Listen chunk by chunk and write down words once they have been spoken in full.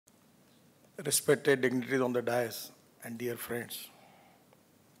Respected dignitaries on the dais and dear friends,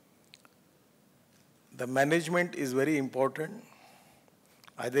 the management is very important,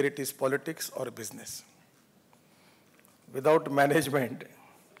 either it is politics or business. Without management,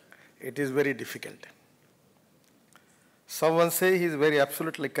 it is very difficult. Someone say he is very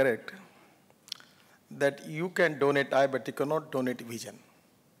absolutely correct that you can donate eye, but you cannot donate vision.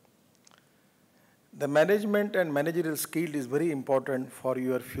 The management and managerial skill is very important for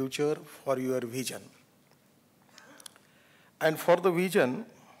your future, for your vision. And for the vision,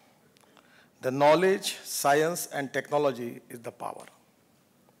 the knowledge, science, and technology is the power.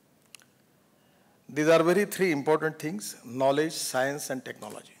 These are very three important things: knowledge, science, and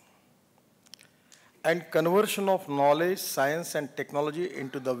technology. And conversion of knowledge, science, and technology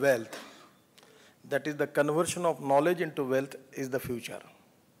into the wealth, that is the conversion of knowledge into wealth, is the future.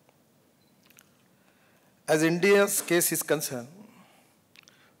 As India's case is concerned,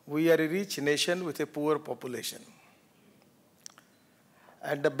 we are a rich nation with a poor population.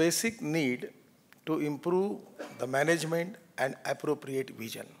 And the basic need to improve the management and appropriate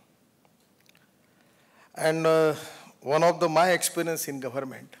vision. And one of my experience in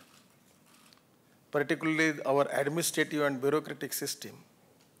government, particularly our administrative and bureaucratic system,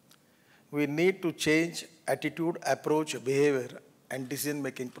 we need to change attitude, approach, behavior, and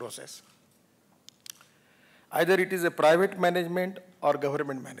decision-making process. Either it is a private management or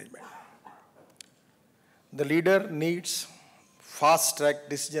government management. The leader needs fast-track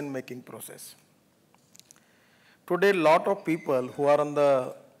decision-making process. Today, a lot of people who are on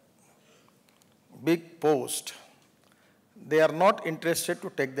the big post, they are not interested to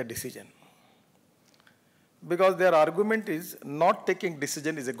take the decision. Because their argument is not taking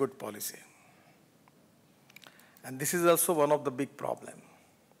decision is a good policy. And this is also one of the big problems.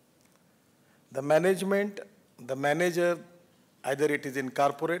 The management, the manager, either it is in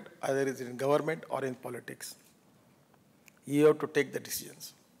corporate, either it is in government or in politics, you have to take the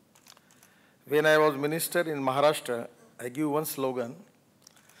decisions. When I was minister in Maharashtra, I give one slogan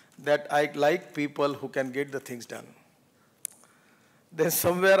that I like people who can get the things done. Then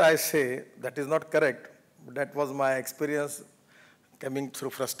somewhere I say that is not correct. That was my experience coming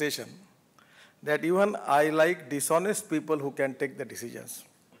through frustration, that even I like dishonest people who can take the decisions,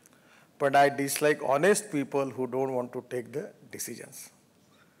 but I dislike honest people who don't want to take the decisions.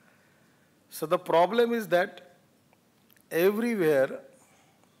 So the problem is that everywhere,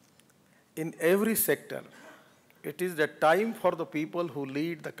 in every sector, it is the time for the people who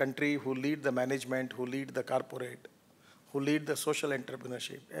lead the country, who lead the management, who lead the corporate, who lead the social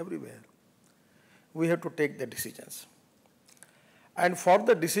entrepreneurship, everywhere. We have to take the decisions. And for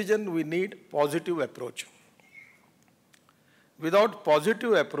the decision, we need positive approach. Without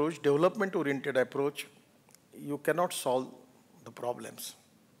positive approach, development-oriented approach, you cannot solve the problems.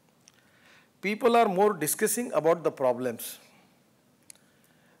 People are more discussing about the problems.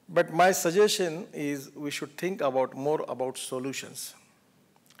 But my suggestion is we should think more about solutions.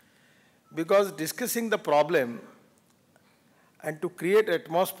 Because discussing the problem and to create an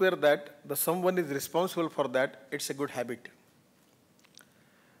atmosphere that someone is responsible for that, it's a good habit.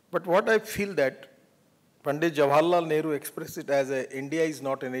 But what I feel that Pandit Jawaharlal Nehru expressed it as India is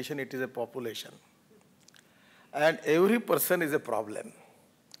not a nation, it is a population. And every person is a problem.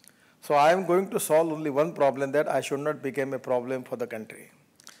 So I am going to solve only one problem, that I should not become a problem for the country.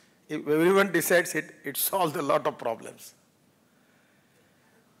 If everyone decides it, it solves a lot of problems.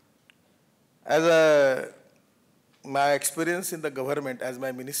 As my experience in the government as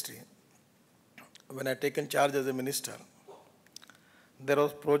my ministry, when I taken charge as a minister, there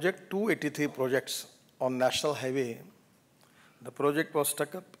was project 283 projects on national highway. The project was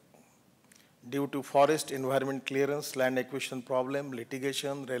stuck up due to forest environment clearance, land acquisition problem,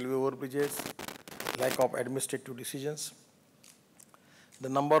 litigation, railway overbridges, lack of administrative decisions. The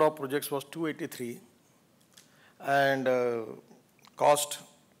number of projects was 283, and cost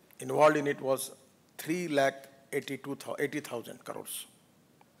involved in it was 3,80,000 crores.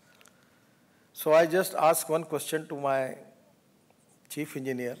 So I just asked one question to my chief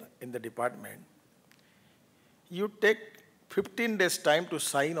engineer in the department. You take 15 days time to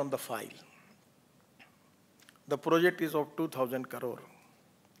sign on the file. The project is of 2,000 crore.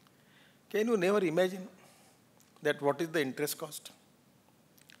 Can you never imagine that what is the interest cost?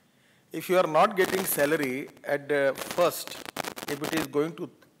 If you are not getting salary at the first, if it is going to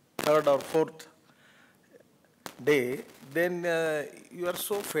third or fourth day, then you are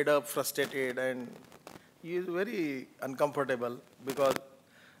so fed up, frustrated, and you are very uncomfortable because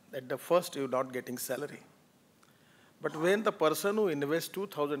at the first you are not getting salary. But when the person who invests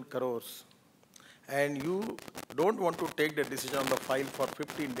 2,000 crores and you don't want to take the decision on the file for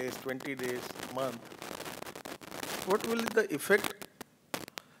 15 days, 20 days, month, what will be the effect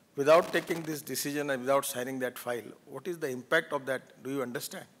without taking this decision and without signing that file? What is the impact of that? Do you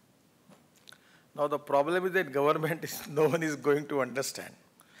understand? Now the problem is that government is, no one is going to understand.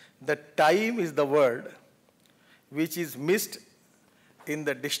 The time is the word which is missed in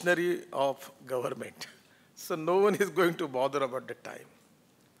the dictionary of government. So no one is going to bother about the time.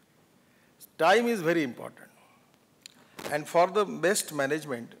 Time is very important. And for the best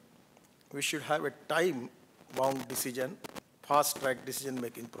management, we should have a time-bound decision, fast-track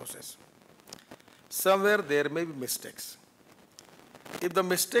decision-making process. Somewhere there may be mistakes. If the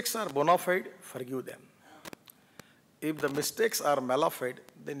mistakes are bona fide, forgive them. If the mistakes are malafide,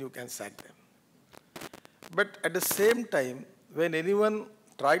 then you can sack them. But at the same time, when anyone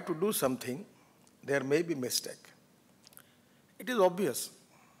tries to do something, there may be mistake. It is obvious.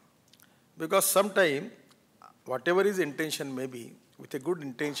 Because sometimes, whatever his intention may be, with a good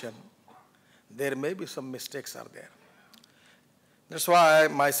intention, there may be some mistakes are there. That's why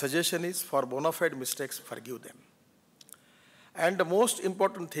my suggestion is for bona fide mistakes, forgive them. And the most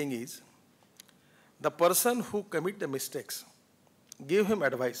important thing is, the person who commit the mistakes, give him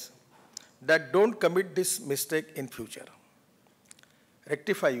advice that don't commit this mistake in future.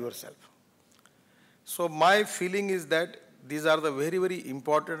 Rectify yourself. So my feeling is that these are the very, very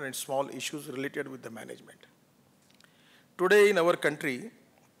important and small issues related with the management. Today in our country,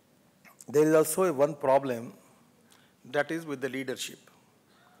 there is also one problem that is with the leadership.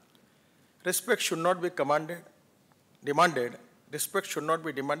 Respect should not be demanded. Respect should not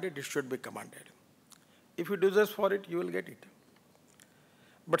be demanded, it should be commanded. If you do this for it, you will get it.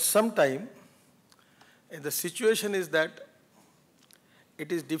 But sometimes, the situation is that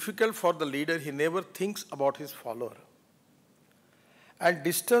it is difficult for the leader, he never thinks about his follower. And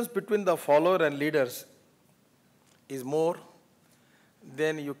distance between the follower and leaders is more,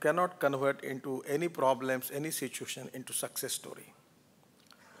 then you cannot convert into any problems, any situation into success story.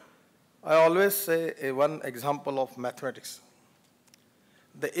 I always say one example of mathematics.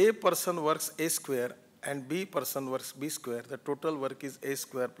 The A person works A square and B person works B square. The total work is A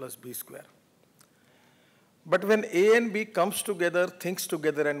square plus B square. But when A and B comes together, thinks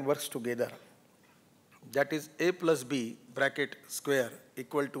together and works together, that is A plus B bracket square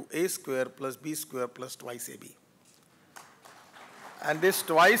equal to A square plus B square plus twice AB. And this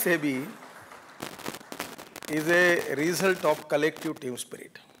twice AB is a result of collective team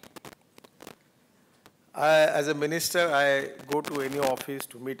spirit. As a minister, I go to any office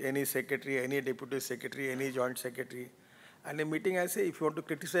to meet any secretary, any deputy secretary, any joint secretary. And in a meeting, I say, if you want to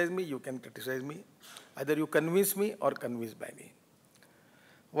criticize me, you can criticize me. Either you convince me or convinced by me.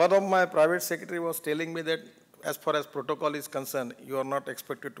 One of my private secretary was telling me that as far as protocol is concerned, you are not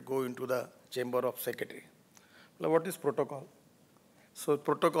expected to go into the chamber of secretary. Well, what is protocol? So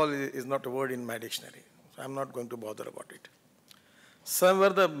protocol is not a word in my dictionary. So I'm not going to bother about it. Somewhere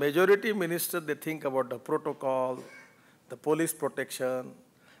the majority ministers, they think about the protocol, the police protection,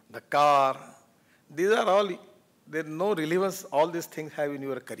 the car. These are all, there is no relevance all these things have in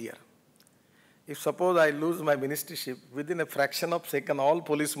your career. If suppose I lose my ministership, within a fraction of a second, all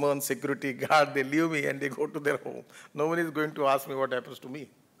policemen, security guard, they leave me and they go to their home. No one is going to ask me what happens to me.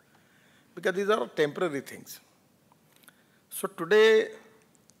 Because these are temporary things. So today,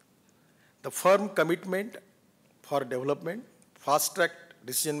 the firm commitment for development, fast-track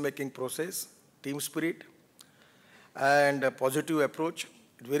decision-making process, team spirit, and a positive approach,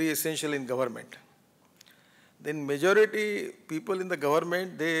 very essential in government. Then majority people in the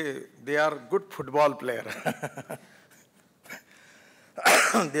government, they are good football player.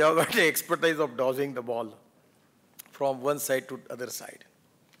 They have got the expertise of dodging the ball from one side to the other side.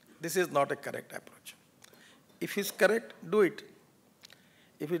 This is not a correct approach. If it's correct, do it.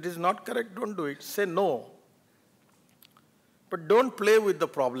 If it is not correct, don't do it. Say no. But don't play with the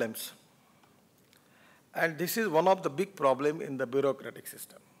problems. And this is one of the big problems in the bureaucratic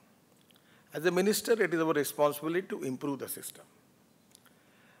system. As a minister, it is our responsibility to improve the system.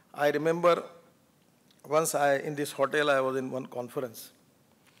 I remember once in this hotel, I was in one conference.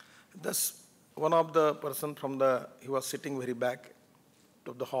 Thus, one of the person from he was sitting very back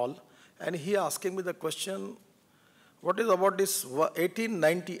of the hall, and he asking me the question, what is about this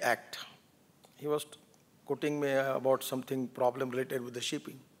 1890 Act? He was quoting me about something problem related with the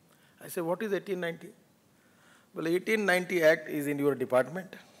shipping. I said, what is 1890? Well, 1890 Act is in your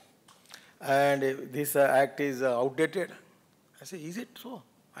department, and this act is outdated. I said, is it so?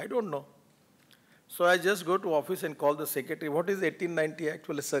 I don't know. So I just go to office and call the secretary, what is 1890 Act?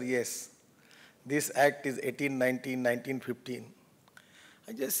 Well, sir, yes. This act is 1890, 1915.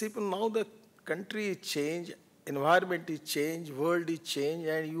 I just see, now the country is changed, environment is changed, world is changed,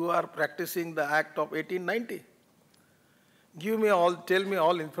 and you are practicing the act of 1890. Tell me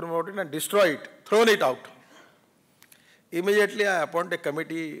all information and destroy it, throw it out. Immediately I appoint a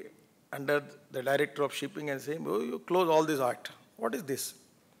committee under the director of shipping and say, oh, you close all this act. What is this?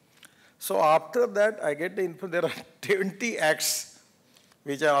 So after that, I get the info, there are 20 acts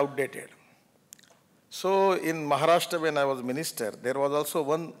which are outdated. So in Maharashtra, when I was minister, there was also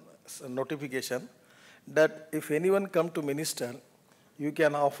one notification that if anyone come to minister, you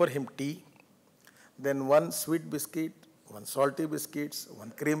can offer him tea, then one sweet biscuit, one salty biscuits,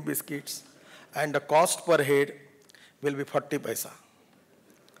 one cream biscuits, and the cost per head will be 40 paisa.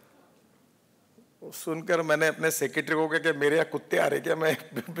 सुनकर मैंने अपने secretary को कहा कि मेरे यहाँ कुत्ते आ रहे क्या,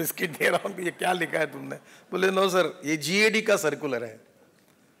 मैं बिस्किट दे रहा हूँ, ये क्या लिखा है तुमने? बोले नो सर, ये GAD का सर्कुलर है.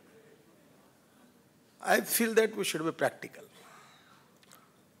 I feel that we should be practical.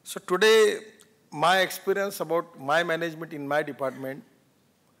 So today, my experience about my management in my department,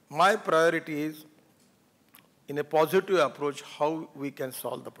 my priority is in a positive approach how we can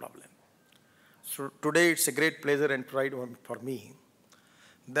solve the problem. So today it's a great pleasure and pride for me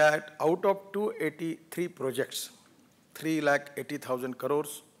that out of 283 projects, 3,80,000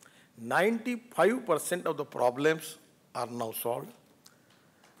 crores, 95% of the problems are now solved.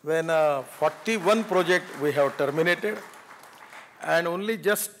 When 41 projects we have terminated, and only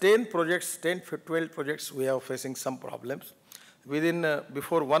just 10 projects, 10, 12 projects we are facing some problems. Within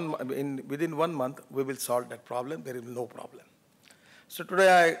 1 month, we will solve that problem. There is no problem. So today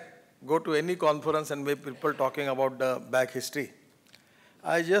I go to any conference and make people talking about the back history.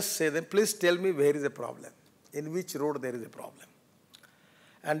 I just say them, please tell me where is the problem, in which road there is a problem.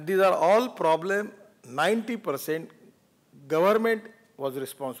 And these are all problem, 90% government was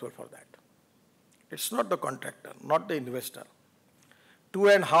responsible for that. It's not the contractor, not the investor.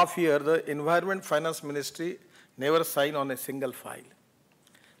 2.5 years, the Environment Finance Ministry never signed on a single file.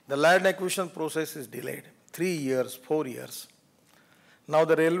 The land acquisition process is delayed, 3 years, 4 years. Now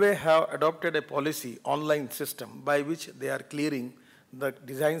the railway have adopted a policy, online system, by which they are clearing the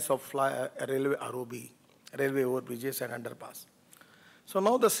designs of railway ROB, railway overbridges and underpass. So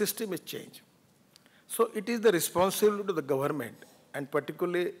now the system is changed. So it is the responsibility of the government and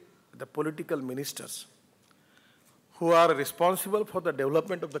particularly the political ministers who are responsible for the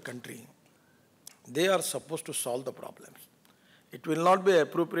development of the country. They are supposed to solve the problems. It will not be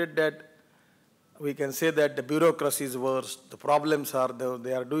appropriate that we can say that the bureaucracy is worse, the problems are,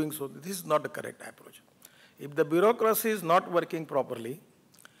 they are doing so. This is not the correct approach. If the bureaucracy is not working properly,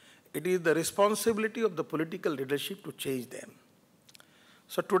 it is the responsibility of the political leadership to change them.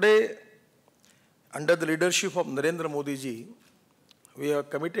 So today, under the leadership of Narendra Modi ji, we have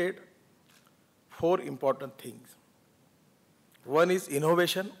committed 4 important things. One is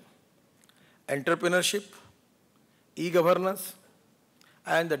innovation, entrepreneurship, e-governance,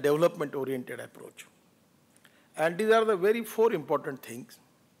 and the development-oriented approach. And these are the very 4 important things.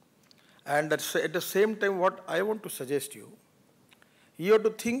 And at the same time, what I want to suggest you have to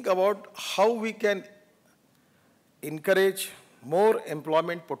think about how we can encourage more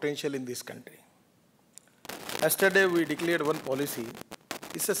employment potential in this country. Yesterday, we declared one policy.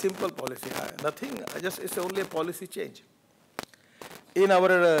 It's a simple policy. Nothing, it's only a policy change. In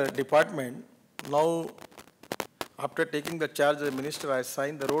our department, now, after taking the charge as a minister, I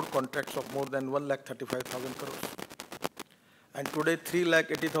signed the road contracts of more than 1,35,000 crores. And today,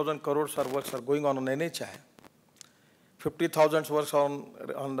 3,80,000 crores works are going on NHI. 50,000 works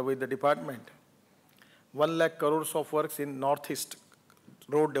with the department. 1 lakh crores of works in Northeast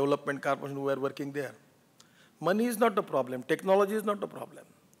Road Development Corporation who are working there. Money is not the problem. Technology is not the problem.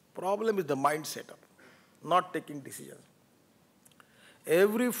 Problem is the mindset of not taking decisions.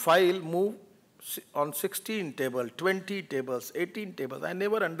 Every file move on 16 tables, 20 tables, 18 tables. I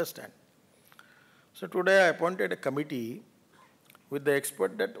never understand. So today I appointed a committee with the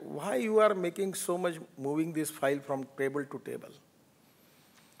expert that why you are making so much moving this file from table to table.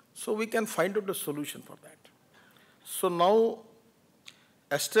 So we can find out a solution for that. So now,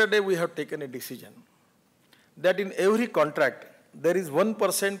 yesterday we have taken a decision that in every contract there is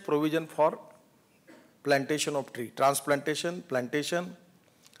 1% provision for plantation of tree, transplantation, plantation,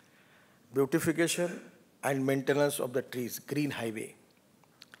 beautification, and maintenance of the trees, green highway.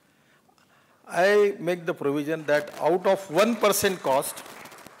 I make the provision that out of 1% cost,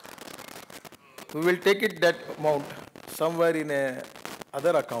 we will take it that amount somewhere in a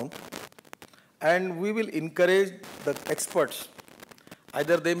other account, and we will encourage the experts.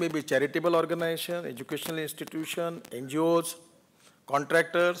 Either they may be charitable organization, educational institution, NGOs,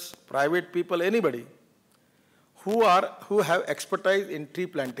 contractors, private people, anybody who have expertise in tree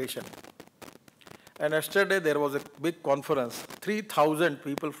plantation. And yesterday there was a big conference. 3,000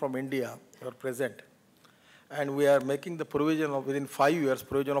 people from India were present. And we are making the provision of, within 5 years,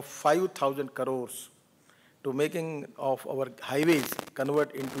 provision of 5,000 crores to making of our highways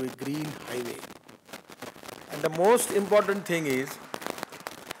convert into a green highway. And the most important thing is,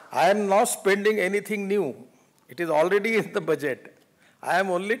 I am not spending anything new. It is already in the budget. I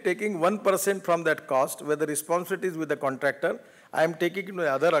am only taking 1% from that cost, where the responsibility is with the contractor. I am taking it to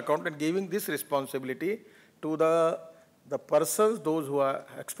the other account and giving this responsibility to the persons, those who are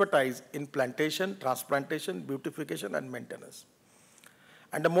expertise in plantation, transplantation, beautification, and maintenance.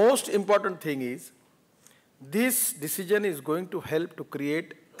 And the most important thing is, this decision is going to help to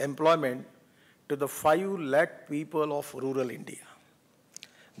create employment to the 5 lakh people of rural India.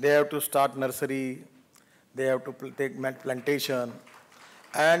 They have to start nursery, they have to take plantation,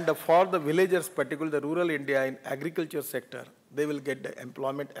 and for the villagers, particularly the rural India in agriculture sector, they will get the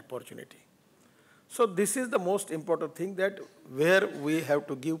employment opportunity. So this is the most important thing, that where we have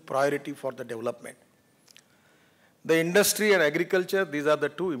to give priority for the development. The industry and agriculture, these are the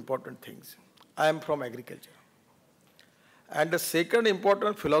two important things. I am from agriculture. And the second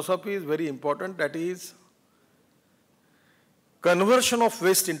important philosophy is very important, that is conversion of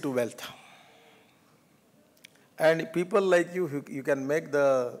waste into wealth. And people like you can make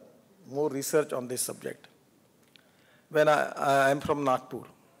the more research on this subject. When I am from Nagpur,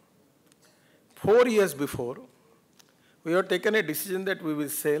 4 years before, we have taken a decision that we will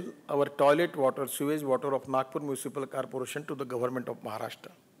sell our toilet water, sewage water of Nagpur Municipal Corporation to the government of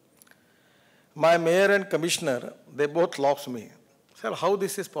Maharashtra. My mayor and commissioner, they both lost me. Sir, how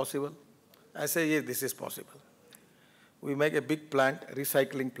this is possible? I say, yes, this is possible. We make a big plant,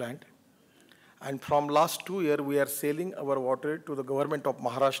 recycling plant. And from last 2 years, we are selling our water to the government of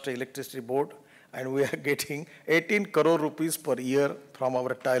Maharashtra Electricity Board, and we are getting 18 crore rupees per year from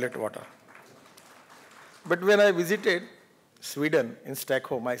our toilet water. But when I visited Sweden in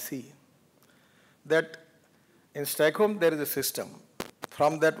Stockholm, I see that in Stockholm there is a system.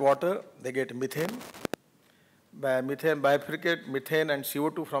 From that water, they get methane. By methane, bifurcate methane and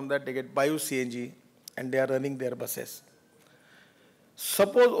CO2, from that they get bio-CNG, and they are running their buses.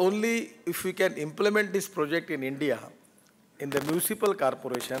 Suppose only if we can implement this project in India, in the municipal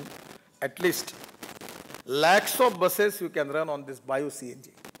corporation, at least lakhs of buses you can run on this bio-CNG.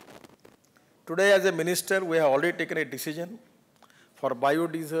 Today as a minister, we have already taken a decision for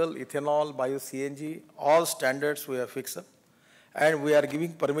biodiesel, ethanol, bio-CNG, all standards we have fixed up, and we are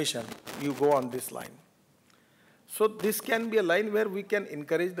giving permission, you go on this line. So this can be a line where we can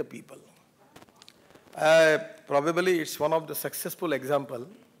encourage the people. Probably it's one of the successful example.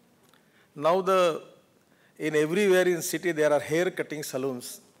 Now in everywhere in city there are hair cutting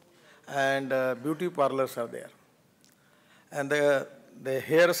salons and beauty parlors are there. And the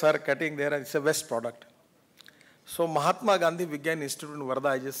hairs are cutting there, and it's a waste product. So Mahatma Gandhi Vigyan Institute in Varda,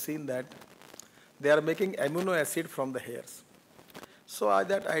 I just seen that they are making amino acid from the hairs. So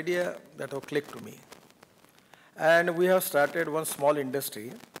that idea that clicked to me. And we have started one small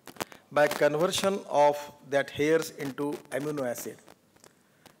industry by conversion of that hairs into amino acid.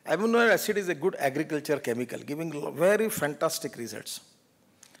 Amino acid is a good agriculture chemical, giving very fantastic results.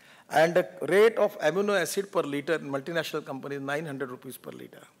 And the rate of amino acid per liter in multinational company is 900 rupees per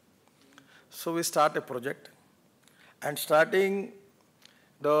liter. So we start a project, and starting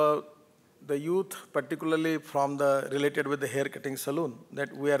the youth, particularly from the related with the hair cutting salon,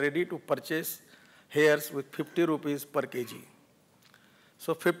 that we are ready to purchase hairs with 50 rupees per kg.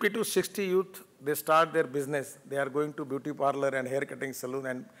 So 50 to 60 youth, they start their business. They are going to beauty parlor and hair cutting salon,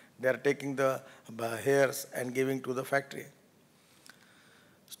 and they are taking the hairs and giving to the factory.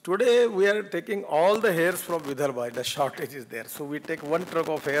 Today we are taking all the hairs from Vidarbha. The shortage is there. So we take 1 truck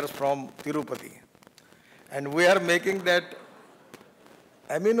of hairs from Tirupati, and we are making that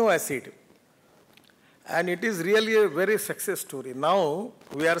amino acid. And it is really a very success story. Now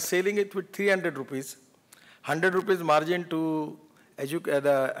we are selling it with 300 rupees, 100 rupees margin to educate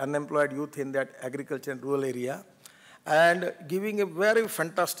the unemployed youth in that agriculture and rural area, and giving a very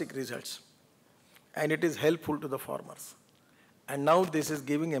fantastic results. And it is helpful to the farmers. And now this is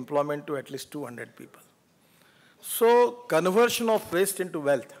giving employment to at least 200 people. So conversion of waste into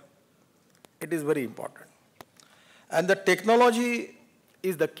wealth, it is very important. And the technology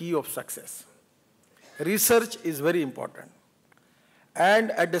is the key of success. Research is very important.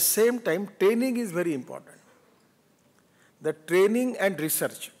 And at the same time, training is very important. The training and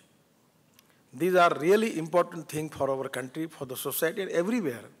research, these are really important things for our country, for the society, and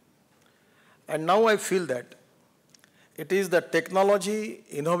everywhere. And now I feel that it is the technology,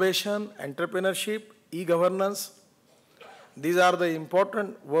 innovation, entrepreneurship, e-governance. These are the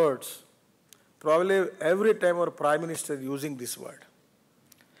important words Probably every time our Prime Minister is using this word.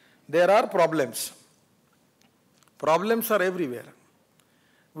 There are problems. Problems are everywhere.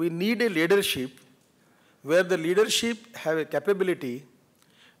 We need a leadership where the leadership have a capability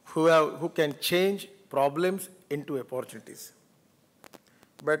who can change problems into opportunities.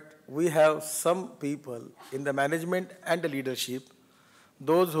 But we have some people in the management and the leadership,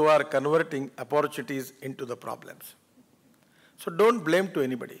 those who are converting opportunities into the problems. So don't blame to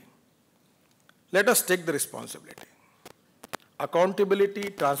anybody. Let us take the responsibility.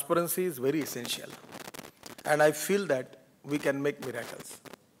 Accountability, transparency is very essential. And I feel that we can make miracles.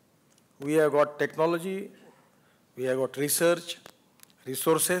 We have got technology, we have got research,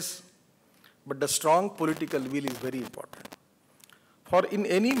 resources, but the strong political will is very important. For in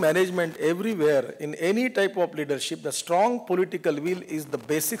any management, everywhere, in any type of leadership, the strong political will is the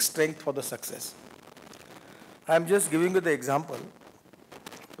basic strength for the success. I am just giving you the example.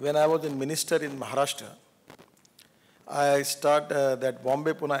 When I was a minister in Maharashtra, I started that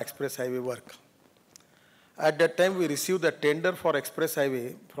Bombay-Pune Express Highway work. At that time, we received a tender for Express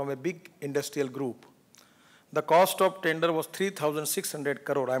Highway from a big industrial group. The cost of tender was 3,600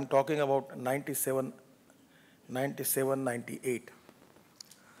 crore. I am talking about 97, 98.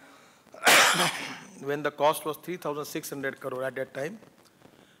 When the cost was 3,600 crore at that time,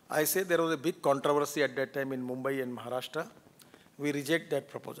 I say there was a big controversy at that time in Mumbai and Maharashtra. We reject that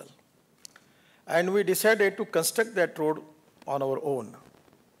proposal. And we decided to construct that road on our own.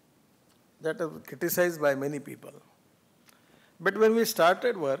 That was criticized by many people. But when we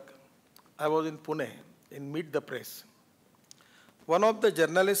started work, I was in Pune, in Meet the Press. One of the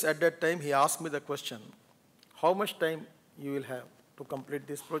journalists at that time, he asked me the question, how much time you will have to complete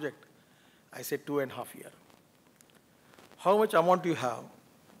this project? I said 2.5 years. How much amount you have?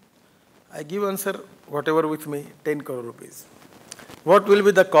 I give answer, whatever with me, 10 crore rupees. What will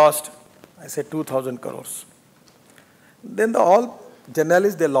be the cost? I said 2,000 crores. Then all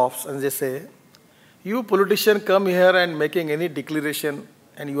journalists, they laugh and they say, you politician come here and making any declaration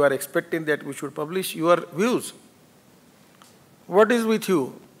and you are expecting that we should publish your views. What is with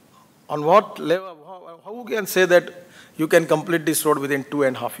you? On what level, how you can say that you can complete this road within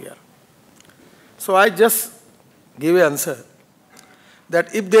 2.5 years? So I just give an answer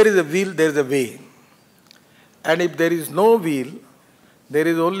that if there is a will, there is a way. And if there is no will, there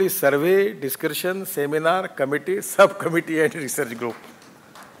is only survey, discussion, seminar, committee, subcommittee and research group.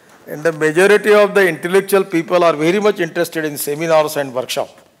 And the majority of the intellectual people are very much interested in seminars and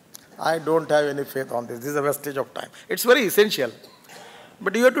workshops. I don't have any faith on this. This is a wastage of time. It's very essential.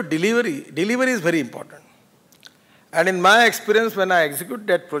 But you have to delivery. Delivery is very important. And in my experience, when I execute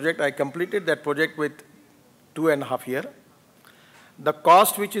that project, I completed that project with 2.5 years. The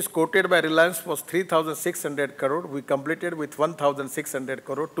cost which is quoted by Reliance was 3,600 crore. We completed with 1,600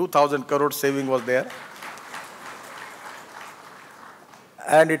 crore. 2,000 crore saving was there.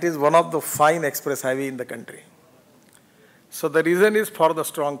 And it is one of the fine express highway in the country. So the reason is for the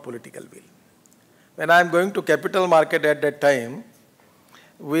strong political will. When I am going to capital market at that time,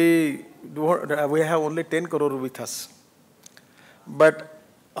 we have only 10 crore with us. But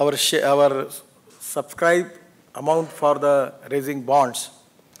our subscribe amount for the raising bonds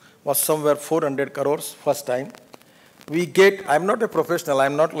was somewhere 400 crores first time. We get, I'm not a professional,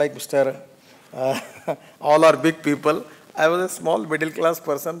 I'm not like Mr. All are big people. I was a small middle class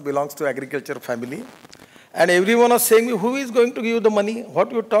person, belongs to agriculture family. And everyone was saying, who is going to give you the money?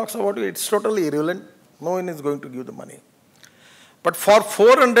 What you talk about, it's totally irrelevant. No one is going to give the money. But for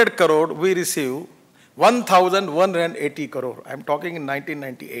 400 crore, we receive 1,180 crore. I'm talking in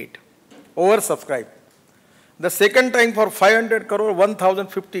 1998. Oversubscribed. The second time for 500 crore,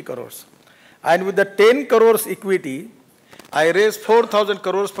 1,050 crores. And with the 10 crores equity, I raised 4,000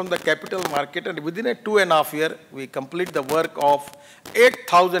 crores from the capital market, and within a 2.5 years, we complete the work of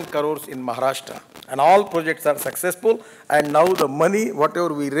 8,000 crores in Maharashtra. And all projects are successful, and now the money,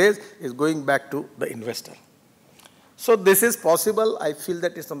 whatever we raise, is going back to the investor. So this is possible. I feel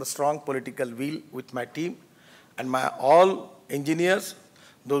that it's on the strong political will with my team and my all engineers,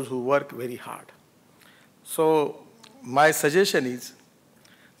 those who work very hard. So my suggestion is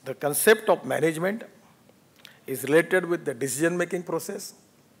the concept of management is related with the decision-making process,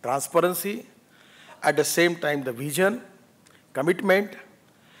 transparency, at the same time the vision, commitment,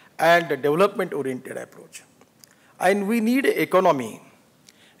 and the development-oriented approach. And we need an economy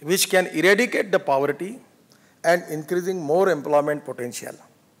which can eradicate the poverty and increasing more employment potential.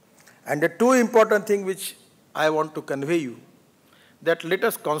 And the two important things which I want to convey you, that let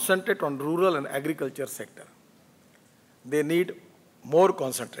us concentrate on rural and agriculture sector. They need more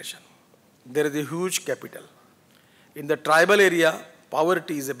concentration. There is a huge capital. In the tribal area,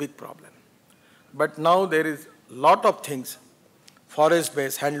 poverty is a big problem. But now there is lot of things,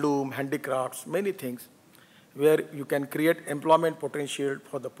 forest-based, handloom, handicrafts, many things, where you can create employment potential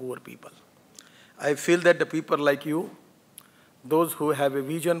for the poor people. I feel that the people like you, those who have a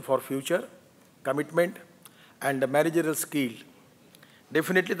vision for future, commitment, and the managerial skill,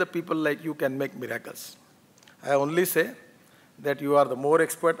 definitely the people like you can make miracles. I only say that you are the more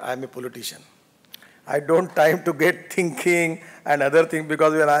expert, I am a politician. I don't time to get thinking and other things,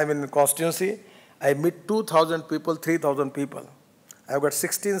 because when I am in the constituency, I meet 2,000 people, 3,000 people. I have got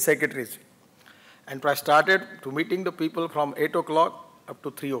 16 secretaries. And I started to meeting the people from 8 o'clock up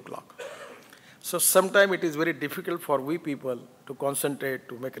to 3 o'clock. So sometimes it is very difficult for we people to concentrate,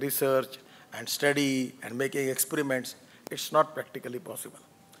 to make research and study and making experiments. It's not practically possible.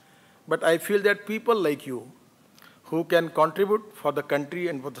 But I feel that people like you who can contribute for the country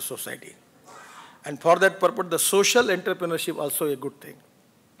and for the society. And for that purpose, the social entrepreneurship also a good thing.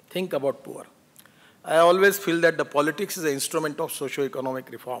 Think about poor. I always feel that the politics is an instrument of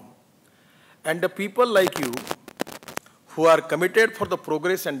socio-economic reform. And the people like you who are committed for the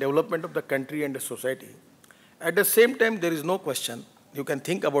progress and development of the country and the society, at the same time, there is no question, you can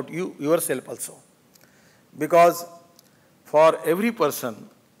think about yourself also. Because for every person,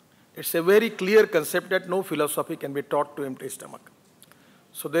 it's a very clear concept that no philosophy can be taught to empty stomach.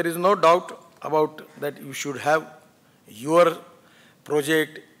 So there is no doubt about that you should have your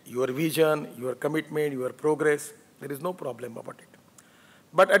project, your vision, your commitment, your progress. There is no problem about it.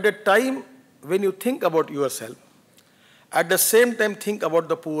 But at the time when you think about yourself, at the same time think about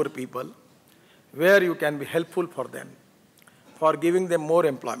the poor people, where you can be helpful for them, for giving them more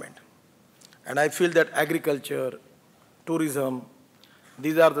employment. And I feel that agriculture, tourism,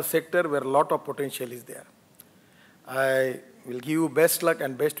 these are the sector where a lot of potential is there. I will give you best luck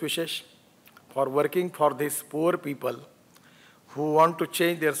and best wishes for working for these poor people who want to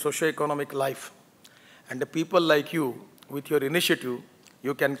change their socio-economic life. And the people like you, with your initiative,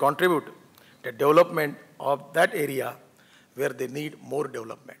 you can contribute to the development of that area where they need more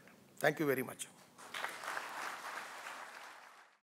development. Thank you very much.